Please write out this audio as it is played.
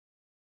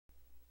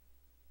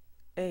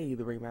Hey,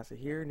 Thabreakmasta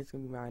here, and it's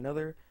gonna be my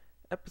another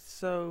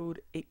episode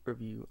 8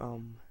 review.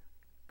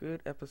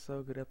 Good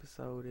episode, good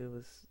episode.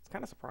 It's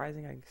kind of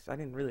surprising. I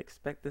didn't really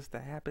expect this to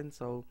happen,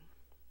 so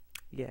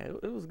yeah,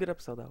 it was a good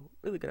episode though,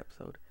 really good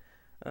episode.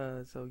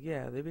 So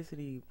yeah, they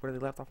basically where they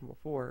left off from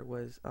before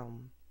was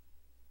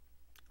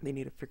they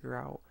need to figure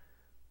out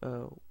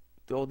they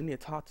need to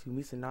talk to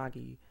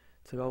Misanagi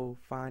to go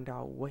find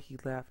out what he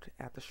left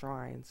at the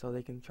shrine so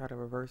they can try to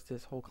reverse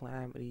this whole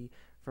calamity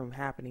from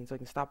happening, so they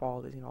can stop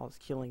all this, all this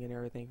killing and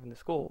everything from the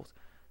schools.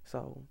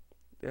 So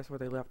that's where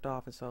they left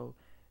off, and so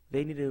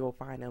they needed to go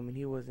find him, and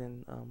he was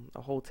in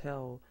a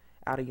hotel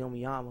out of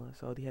Yomiyama,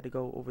 so they had to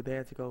go over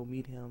there to go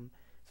meet him,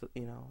 so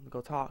to go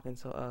talk. And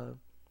so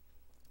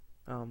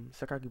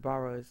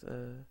Sakakibara's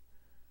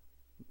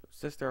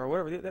sister or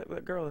whatever,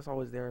 that girl that's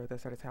always there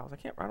that's at his house.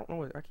 I don't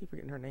know, I keep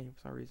forgetting her name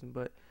for some reason,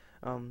 but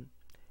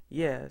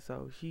yeah,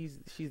 so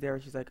she's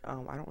there. She's like, I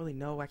don't really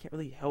know. I can't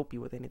really help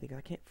you with anything. I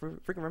can't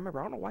freaking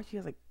remember. I don't know why she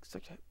has like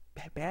such a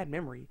bad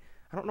memory.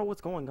 I don't know what's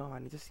going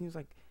on. It just seems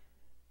like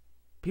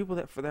people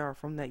that are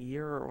from that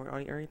year or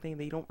anything,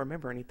 they don't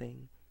remember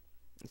anything.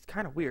 It's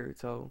kind of weird.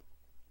 So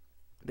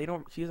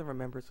she doesn't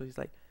remember. So she's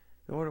like,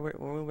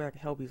 when I can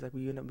help you, he's like,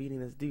 we end up meeting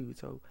this dude.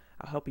 So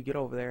I'll help you get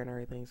over there and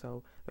everything.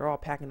 So they're all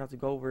packing up to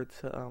go over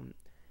to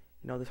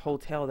this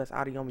hotel that's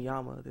out of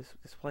Yomiyama, this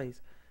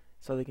place,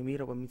 so they can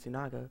meet up with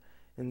Mitsunaga.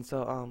 And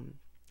so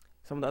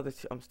some of the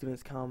other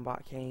students came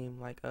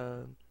like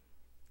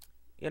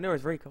yeah, there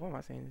was Reiko. What am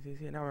I saying?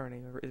 See, now her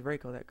name is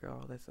Reiko, that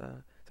girl that's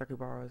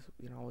Sakibara was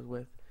was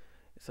with.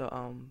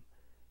 So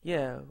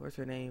yeah, what's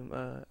her name?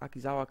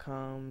 Akizawa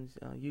comes,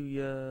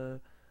 Yuya,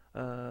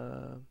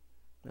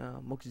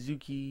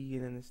 Mochizuki,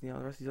 and then the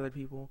rest of these other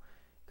people,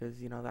 because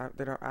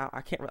that are out.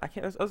 I can't.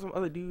 There's some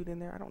other dude in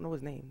there. I don't know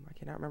his name. I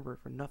cannot remember it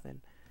for nothing.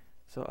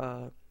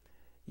 So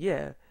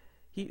yeah.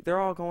 They're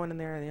all going in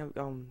there, and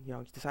they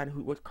deciding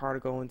which car to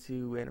go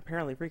into, and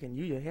apparently freaking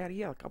Yuya he had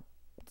like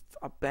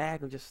a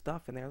bag of just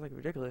stuff in there. It was like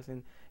ridiculous,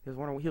 and he was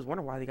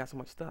wondering why they got so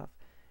much stuff.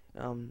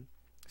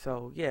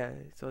 So yeah,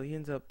 so he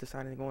ends up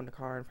deciding to go in the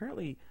car, and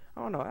apparently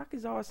I don't know,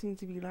 Akizawa seems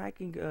to be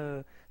liking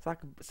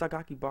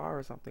Sakakibara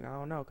or something. I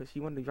don't know, because she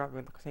wanted to drive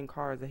in the same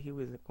car that he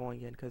was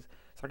going in, because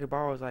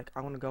Sakakibara was like,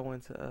 I want to go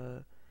into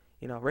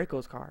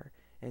Reiko's car,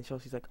 and so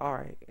she's like, all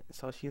right.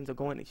 So she ends up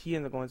going to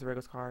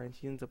Reiko's car, and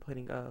she ends up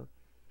putting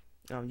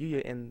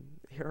Yuya in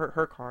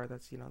her car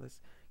that's that's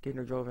getting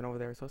her driven over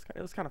there. So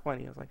it was kind of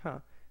funny. I was like,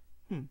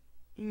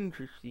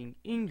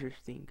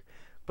 interesting.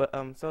 But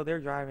so they're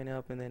driving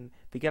up, and then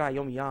they get out of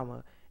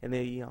Yomiyama, and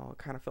they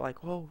kind of feel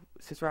like, well,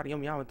 since we're out of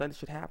Yomiyama, then this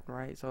should happen,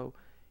 right? So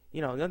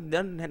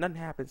nothing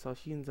happens. So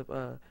she ends up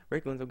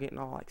Reiko ends up getting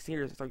all like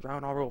serious and start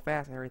driving all real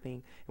fast and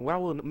everything. And what I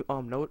will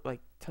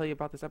tell you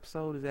about this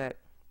episode is that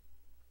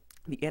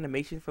the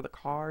animation for the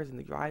cars and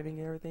the driving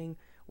and everything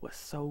was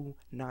so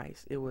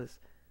nice. It was,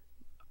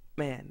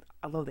 man,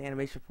 I love the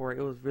animation for it.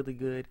 It was really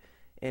good,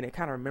 and it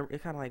kind of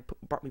like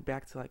brought me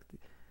back to like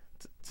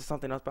to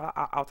something else. But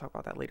I'll talk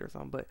about that later or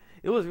something. But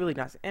it was really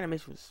nice. The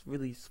animation was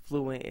really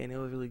fluent, and it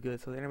was really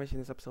good. So the animation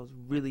in this episode was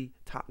really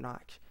top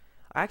notch.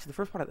 Actually, the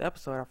first part of the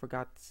episode I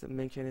forgot to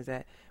mention is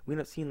that we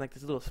ended up seeing like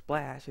this little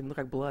splash, and it looked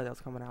like blood that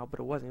was coming out, but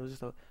it wasn't. It was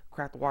just a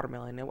cracked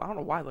watermelon. And I don't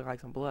know why it looked like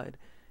some blood.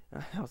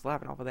 I was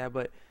laughing off of that,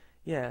 but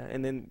yeah.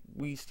 And then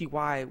we see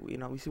why.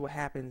 We see what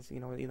happens.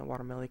 In the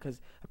watermelon, because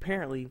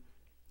apparently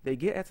they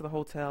get into the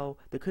hotel.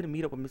 They couldn't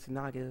meet up with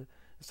Mitsunaga,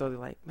 so they're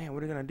like, "Man,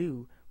 what are we gonna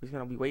do? We're just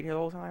gonna be waiting here the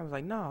whole time?" I was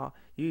like, "Nah."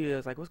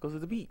 Yuya's like, "Let's go to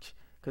the beach,"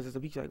 because there's a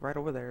beach like right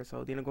over there.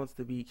 So they end up going to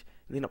the beach,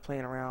 and they end up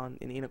playing around,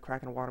 and they end up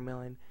cracking a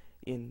watermelon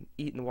and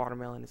eating the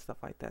watermelon and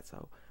stuff like that.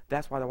 So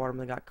that's why the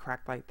watermelon got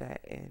cracked like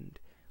that, and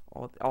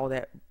all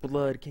that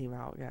blood came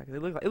out. Yeah, cause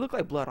it looked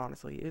like blood.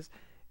 Honestly, it's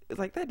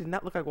like that did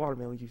not look like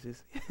watermelon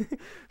juices.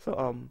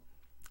 So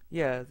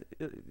yeah,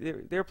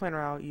 they're playing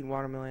around eating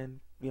watermelon.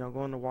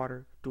 Going in the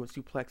water, doing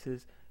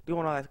suplexes,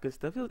 doing all that good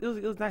stuff. It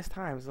was nice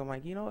times. So I'm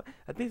like,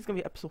 I think it's gonna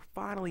be episode.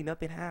 Finally,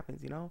 nothing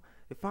happens.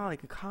 They finally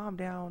can calm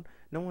down.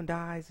 No one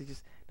dies. It's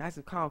just nice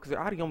and calm because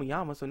they're out of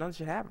Yomiyama, so nothing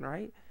should happen,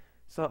 right?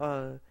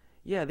 So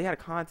yeah, they had a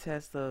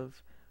contest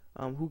of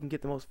who can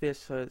get the most fish.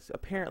 So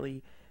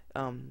apparently,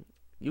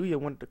 Yuya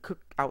wanted to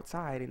cook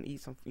outside and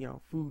eat some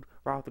food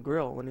right off the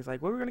grill. And he's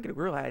like, where are we gonna get a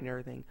grill at and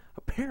everything?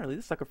 Apparently,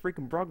 this is like a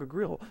freaking Braga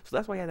grill. So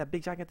that's why he had that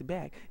big gigantic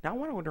bag. Now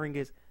what I'm wondering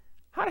is,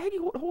 how the heck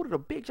you holding a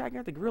big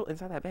gigantic grill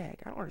inside that bag?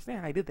 I don't understand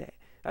how he did that.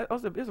 It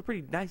was a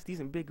pretty nice,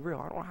 decent big grill.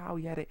 I don't know how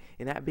he had it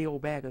in that big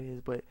old bag of his,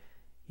 but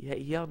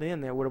he held it in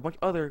there with a bunch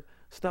of other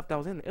stuff that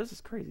was in there. It was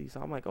just crazy. So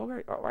I'm like,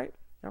 okay, all right.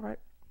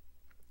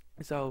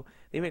 So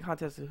they made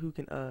contests of who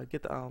can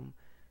get the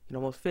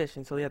most fish,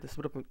 and so they had to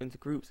split up into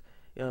groups.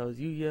 It was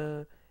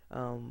Yuya,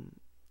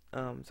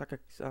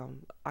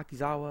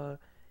 Akizawa,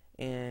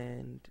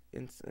 and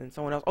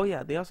someone else. Oh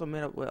yeah, they also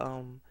met up with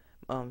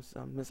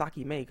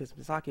Misaki May, because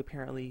Misaki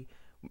apparently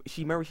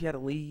she had to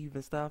leave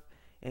and stuff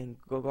and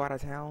go out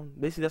of town.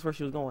 Basically, that's where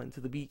she was going,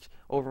 to the beach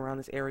over around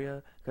this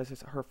area,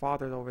 because her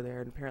father's over there,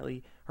 and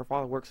apparently her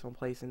father works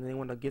someplace, and they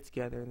wanted to get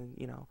together. And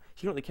she didn't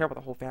really care about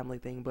the whole family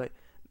thing, but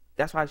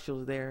that's why she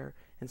was there.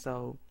 And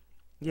so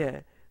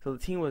yeah. So the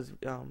team was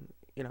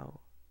you know,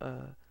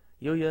 uh,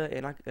 Yuya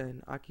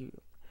and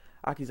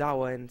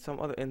Akizawa and some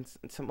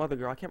other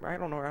girl. I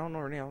don't know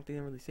her name. They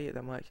didn't really say it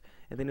that much.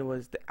 And then it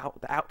was the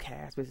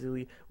outcast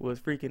basically was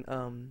freaking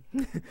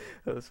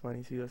that was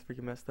funny. She was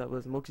freaking messed up. It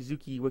was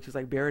Mochizuki, which was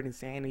like buried in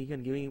sand and he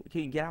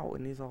couldn't get out,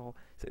 and he's all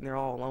sitting there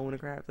all alone and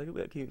crap. It's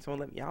like, can someone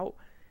let me out?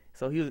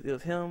 So it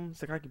was him,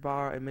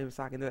 Sakakibara, and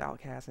Misaki, and the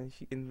outcast, and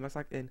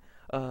Misaki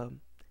and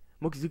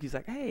Mochizuki's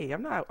like, hey,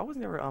 I was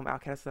never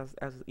outcast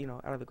as you know,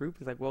 out of the group.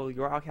 He's like, well,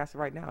 you're outcasted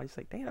right now. He's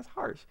like, dang, that's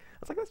harsh. I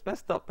was like, that's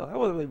messed up though. That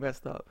wasn't really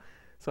messed up.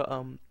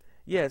 So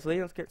yeah, so they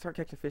don't start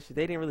catching fish.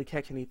 They didn't really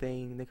catch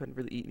anything. They couldn't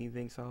really eat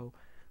anything. So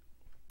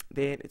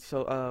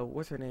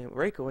what's her name?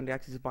 Reiko, and they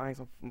actually just buying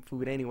some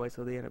food anyway.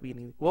 So they ended up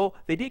eating. Well,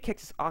 they did catch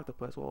this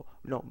octopus. Well,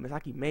 no,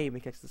 Misaki made me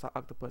catch this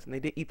octopus, and they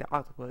did eat the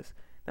octopus.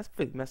 That's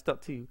pretty messed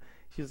up too.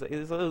 She was like, it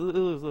was a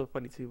little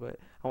funny too, but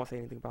I won't say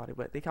anything about it.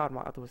 But they caught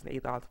my octopus, and they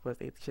ate the octopus.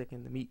 They ate the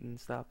chicken, the meat, and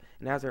stuff.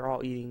 And as they're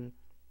all eating,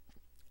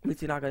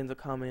 Mitsunaga ends up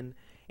coming,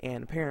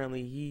 and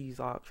apparently he's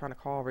trying to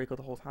call Reiko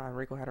the whole time.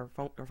 Reiko had her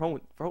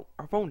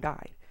phone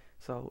died.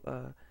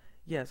 So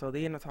yeah, so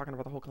they end up talking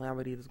about the whole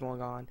calamity that's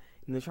going on,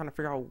 and they're trying to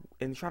figure out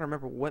and trying to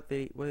remember what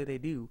did they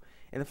do.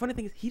 And the funny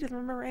thing is, he doesn't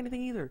remember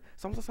anything either.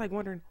 So I'm just like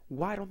wondering,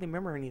 why don't they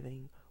remember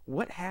anything?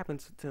 What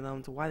happens to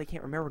them to why they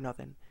can't remember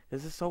nothing?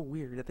 This is so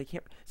weird that they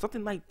can't.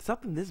 Something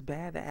this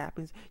bad that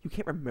happens, you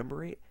can't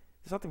remember it.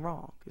 There's something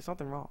wrong. There's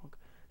something wrong.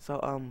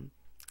 So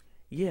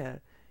yeah,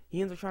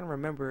 he ends up trying to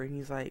remember, and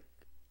he's like,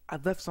 I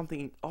left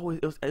something. Oh,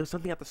 it was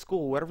something at the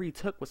school. Whatever he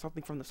took was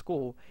something from the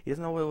school. He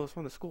doesn't know what it was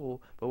from the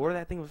school, but whatever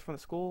that thing was from the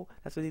school,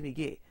 that's what they didn't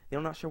get.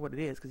 They're not sure what it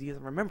is because he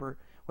doesn't remember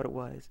what it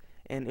was,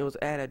 and it was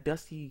at a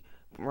dusty,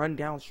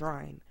 run-down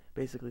shrine,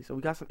 basically. So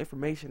we got some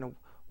information of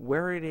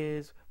where it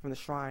is from the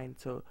shrine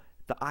to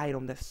the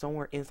item that's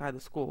somewhere inside the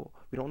school.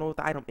 We don't know what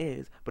the item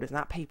is, but it's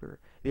not paper.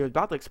 They were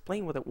about to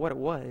explain what it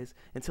was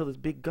until this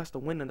big gust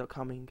of wind ended up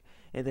coming,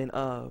 and then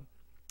the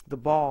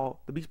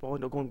beach ball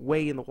ended up going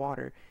way in the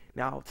water.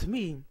 Now, to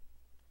me,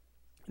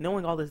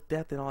 knowing all this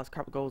death and all this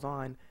crap goes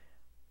on,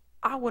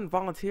 I wouldn't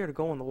volunteer to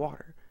go in the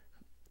water.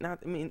 Now,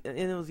 I mean, and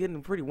it was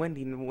getting pretty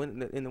windy,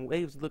 and the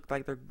waves looked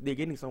like they're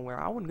getting somewhere.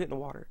 I wouldn't get in the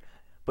water.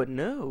 But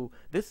no,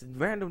 this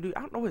random dude,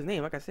 I don't know his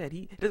name. Like I said,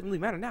 it doesn't really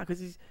matter now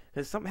because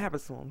something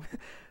happens to him.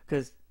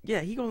 Because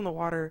yeah, he goes in the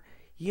water.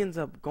 He ends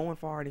up going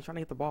far and he's trying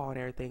to get the ball and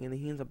everything, and then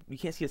he ends up, you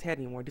can't see his head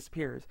anymore. It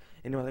disappears,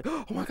 and they're like,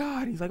 oh my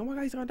god. He's like, oh my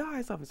god, he's gonna die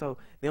and stuff. And so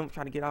they end up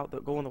trying to get out,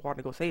 go in the water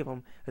to go save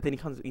him. But then he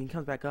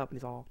comes back up and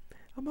he's all,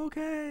 I'm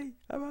okay,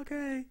 I'm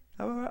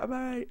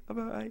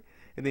alright.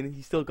 And then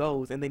he still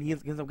goes, and then he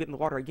ends up getting the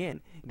water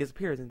again. He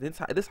disappears, and this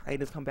height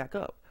doesn't come back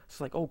up. So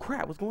it's like, oh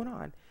crap, what's going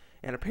on?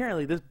 And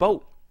apparently this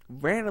boat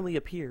randomly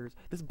appears.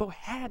 This boat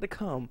had to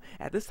come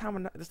at this time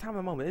of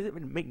the moment. It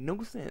didn't make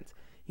no sense.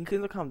 He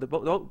couldn't come. The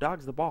boat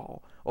dodges the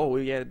ball. Oh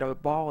yeah, the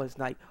ball is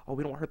like, oh,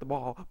 we don't hurt the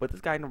ball. But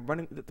this guy ended up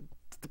running.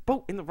 The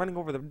boat ends up running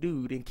over the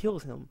dude and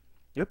kills him.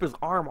 Rip his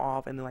arm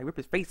off and then like rip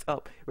his face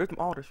up, rip him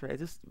all to shreds.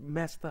 Just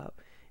messed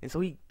up. And so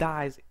he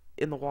dies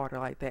in the water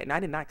like that. And I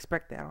did not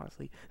expect that,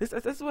 honestly. This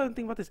is one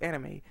thing about this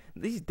anime.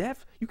 These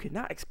deaths, you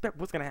cannot expect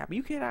what's gonna happen.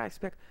 You cannot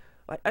expect.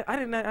 Like I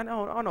don't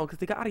know, because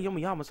they got out of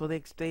Yomiyama, so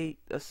they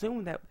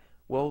assume that,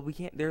 well, we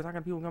can't. There's not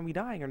gonna be people gonna be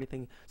dying or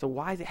anything. So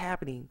why is it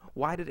happening?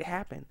 Why did it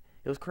happen?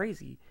 It was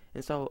crazy.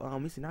 And so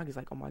Misunagi's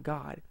like, oh my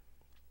god,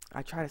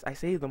 I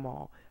saved them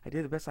all. I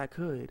did the best I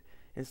could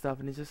and stuff.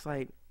 And it's just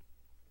like,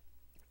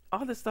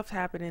 all this stuff's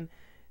happening.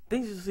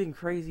 Things are just getting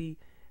crazy.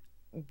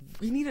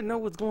 We need to know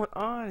what's going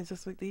on. It's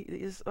just like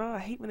I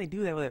hate when they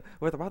do that where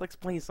they're about to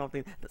explain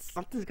something. That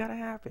something's got to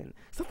happen.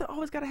 Something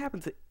always got to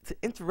happen to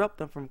interrupt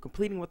them from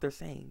completing what they're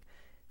saying,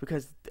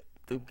 because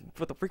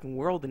for the freaking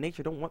world and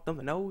nature don't want them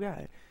to know.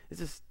 God,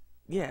 it's just,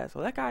 yeah. So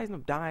that guy ends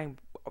up dying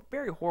a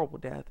very horrible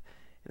death,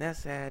 and that's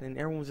sad. And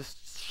everyone's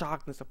just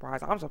shocked and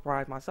surprised. I'm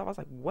surprised myself. I was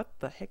like, what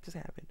the heck just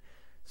happened?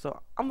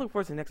 So I'm looking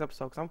forward to the next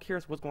episode because I'm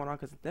curious what's going on.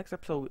 Because the next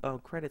episode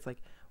credits,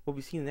 like what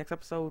we see in the next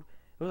episode.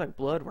 It was like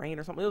blood rain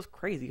or something. It was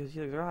crazy because she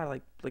had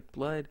like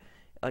blood,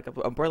 like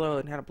a umbrella,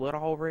 and had blood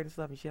all over it and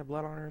stuff, and she had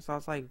blood on her. So I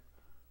was like,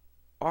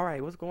 all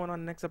right, what's going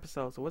on in the next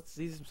episode? So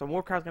some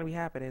more crowd's gonna be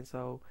happening.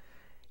 So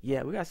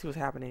yeah, we gotta see what's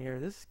happening here.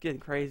 This is getting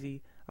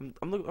crazy. I'm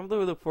really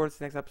looking forward to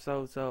the next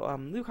episode. So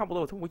leave a comment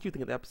below. Tell me what you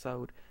think of the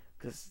episode,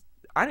 because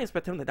I didn't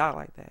expect him to die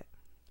like that.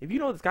 If you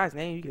know this guy's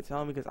name, you can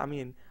tell me, because I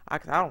mean, I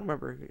don't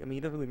remember. I mean,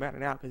 it doesn't really matter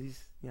now because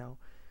he's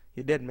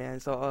a dead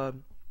man. So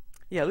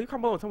yeah, leave a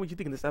comment below and tell me what you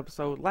think of this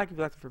episode. Like if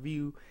you like this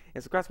review,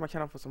 and subscribe to my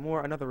channel for some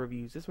more another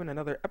reviews. This one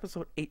another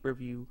episode 8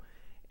 review,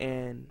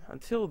 and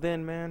until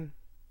then, man,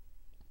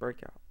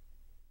 break out.